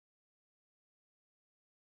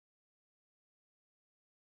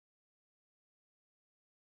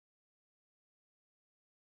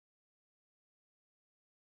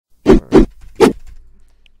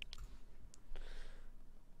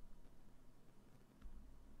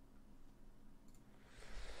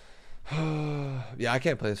Yeah, I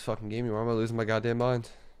can't play this fucking game anymore. I'm gonna lose my goddamn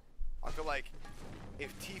mind. I feel like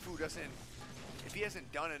if Tfue if he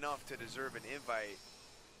hasn't done enough to deserve an invite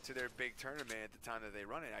to their big tournament at the time that they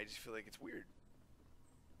run it, I just feel like it's weird.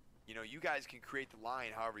 You know, you guys can create the line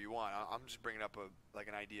however you want. I'm just bringing up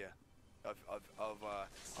an idea of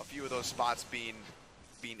a few of those spots being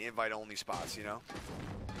invite only spots. You know.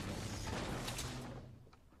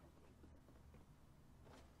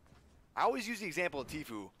 I always use the example of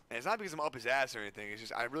Tfue, and it's not because I'm up his ass or anything. It's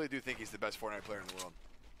just I really do think he's the best Fortnite player in the world.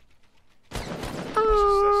 That's just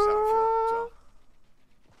how I feel. So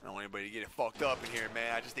I don't want anybody to get it fucked up in here,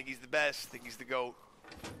 man. I just think he's the best. I think he's the GOAT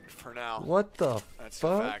for now. What the That's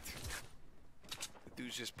fuck? a fact. The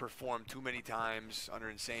dude's just performed too many times under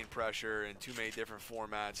insane pressure in too many different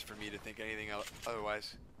formats for me to think anything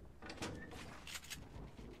otherwise.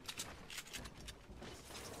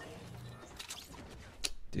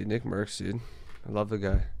 Dude, NickMercs, dude. I love the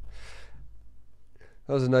guy.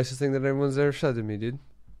 That was the nicest thing that everyone's ever said to me, dude.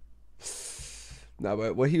 No,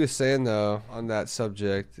 but what he was saying, though, on that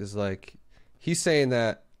subject is like, he's saying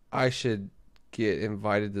that I should get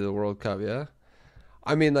invited to the World Cup, yeah?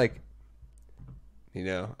 I mean, like, you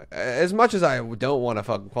know, as much as I don't want to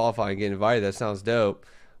fucking qualify and get invited, that sounds dope.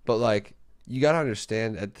 But, like, you got to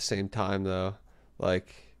understand at the same time, though,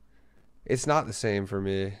 like, it's not the same for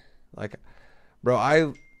me. Like,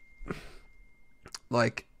 bro,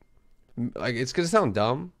 like it's gonna sound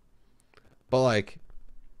dumb, but like,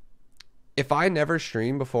 if I never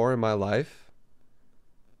streamed before in my life,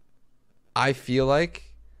 I feel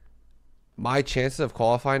like my chances of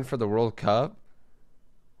qualifying for the World Cup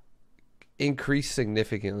increase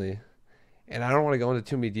significantly. And I don't want to go into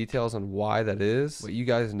too many details on why that is, but you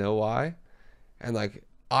guys know why. And like,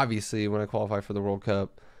 obviously, when I qualify for the World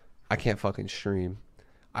Cup, I can't fucking stream.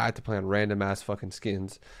 I have to play on random ass fucking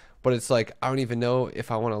skins. But it's like, I don't even know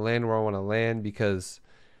if I want to land where I want to land, because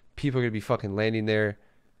people are going to be fucking landing there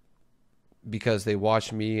because they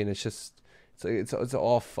watch me, and it's just, it's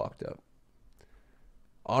all fucked up.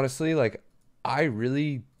 Honestly, like, I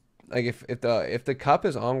really, like, if the cup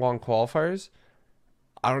is on qualifiers,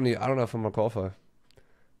 I don't know if I'm going to qualify.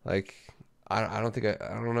 Like, I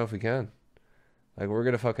don't know if we can. Like, we're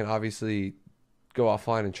going to fucking obviously go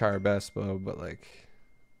offline and try our best, but like,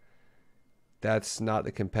 that's not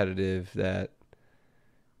the competitive that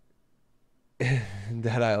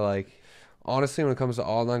that I like. Honestly, when it comes to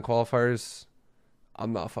online qualifiers,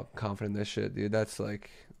 I'm not fucking confident in this shit, dude. That's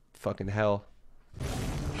like fucking hell.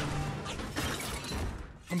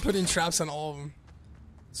 I'm putting traps on all of them.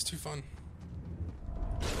 It's too fun.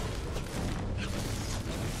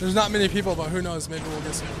 There's not many people, but who knows? Maybe we'll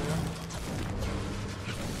get some. You know?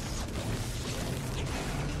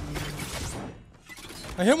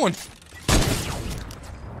 I hit one.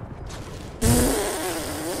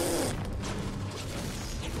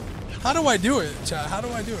 How do I do it, chat? How do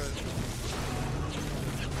I do it?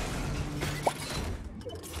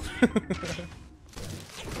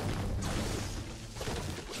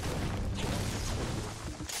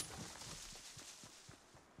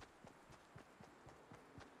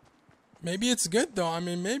 Maybe it's good though. I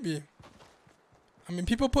mean, maybe. I mean,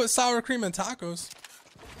 people put sour cream in tacos.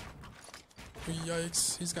 Oh,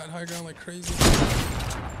 yikes. He's got high ground like crazy.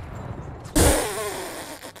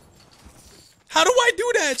 How do I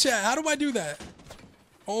do that, chat? How do I do that?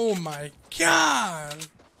 Oh my god.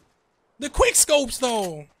 The quick scopes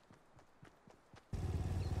though.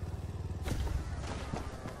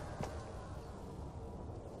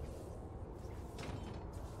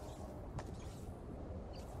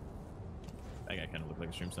 That guy kind of looked like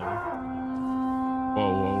a stream sniper.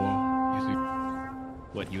 Whoa, whoa, whoa.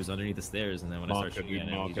 What? He was underneath the stairs, and then when I started shooting at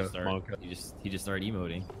him, he just started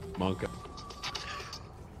emoting. Monka.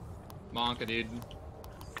 Monka, dude.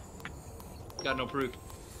 Got no proof.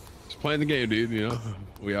 Just playing the game, dude, you know?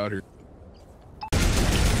 We out here.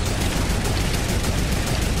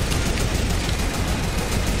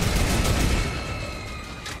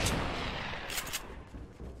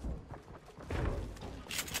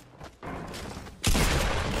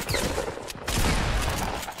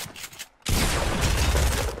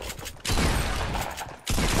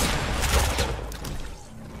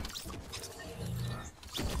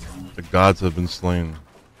 The gods have been slain.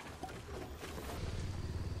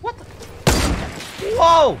 What the?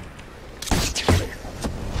 Whoa!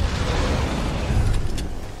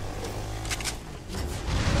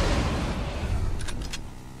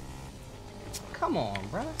 Come on,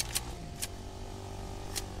 bruh.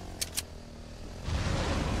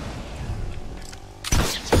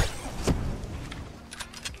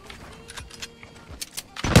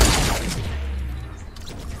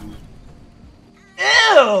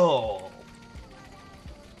 Ew!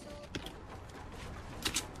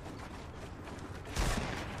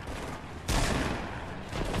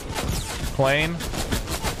 plane.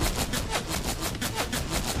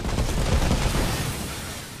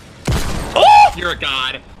 Oh! You're a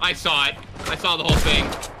god. I saw it. I saw the whole thing.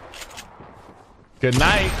 Good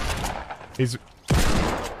night. He's...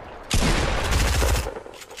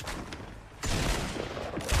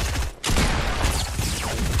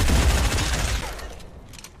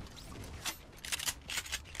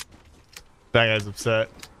 That guy's upset.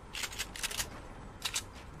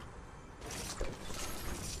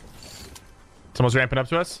 Someone's ramping up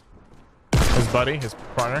to us. His buddy, his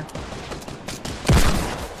partner.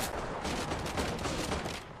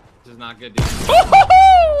 This is not good, dude.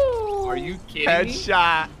 Are you kidding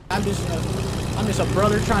Headshot. me? I'm just a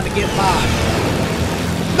brother trying to get by.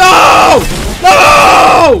 No!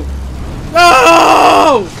 No!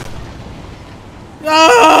 No!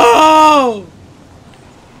 No!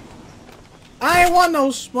 I ain't want no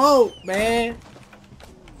smoke, man.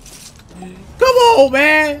 Come on,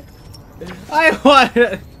 man. I ain't want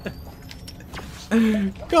it.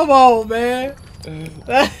 Come on, man.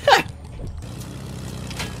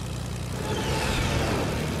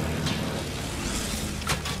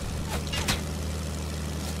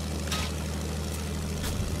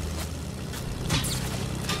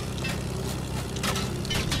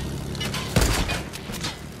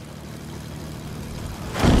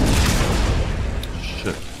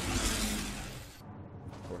 Shit.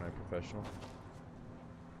 Fortnite professional.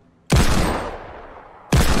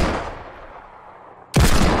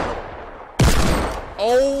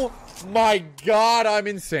 Oh my god, I'm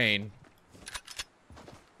insane.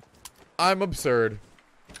 I'm absurd.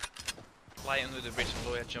 Fly under the bridge and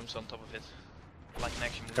Loya jumps on top of it. Like an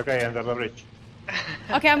action movie. Okay, under the bridge.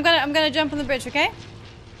 Okay, I'm gonna jump on the bridge, okay?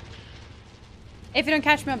 If you don't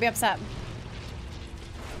catch me, I'll be upset.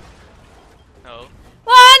 No.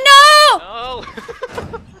 Oh no! No!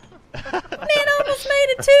 Man, I almost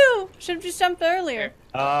made it too! Should have just jumped earlier.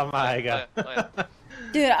 Oh my god.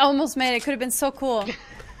 Dude, I almost made it. Could have been so cool.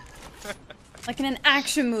 Like in an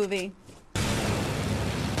action movie.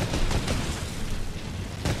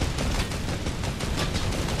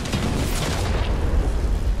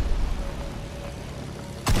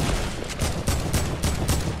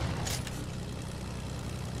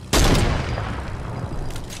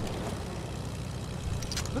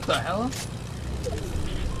 What the hell?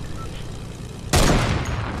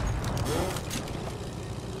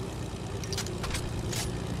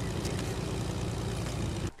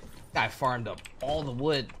 Guy farmed up all the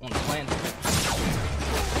wood on the planet.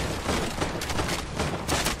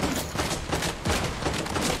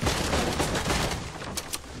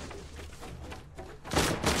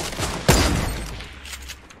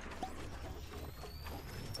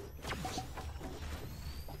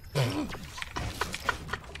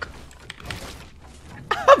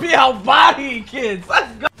 I'll be out bodying kids.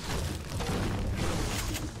 Let's go.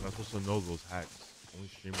 I'm not supposed to know those hacks. Only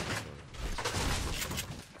streamers know.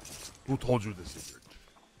 Who told you the secret?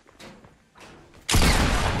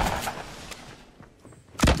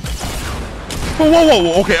 Whoa, whoa, whoa,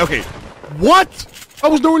 whoa, okay, okay. What? I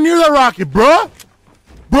was nowhere near that rocket, bruh.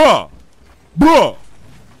 Bruh. Bruh.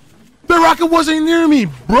 The rocket wasn't near me,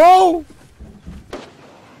 bro.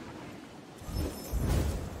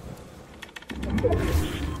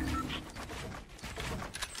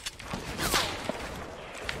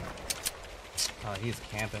 Oh, he's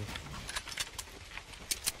camping.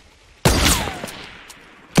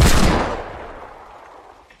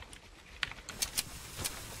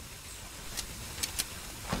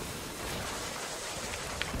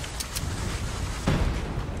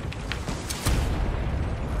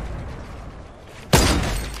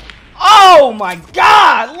 Oh my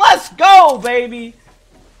god! Let's go, baby!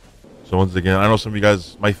 So once again, I know some of you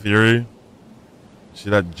guys, my theory, see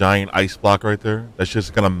that giant ice block right there? That shit's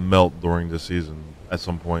gonna melt during this season at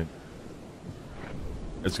some point.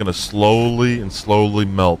 It's gonna slowly and slowly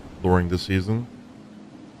melt during this season.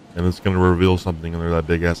 And it's gonna reveal something under that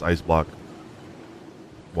big ass ice block.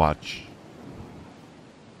 Watch.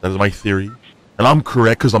 That is my theory. And I'm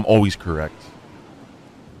correct because I'm always correct.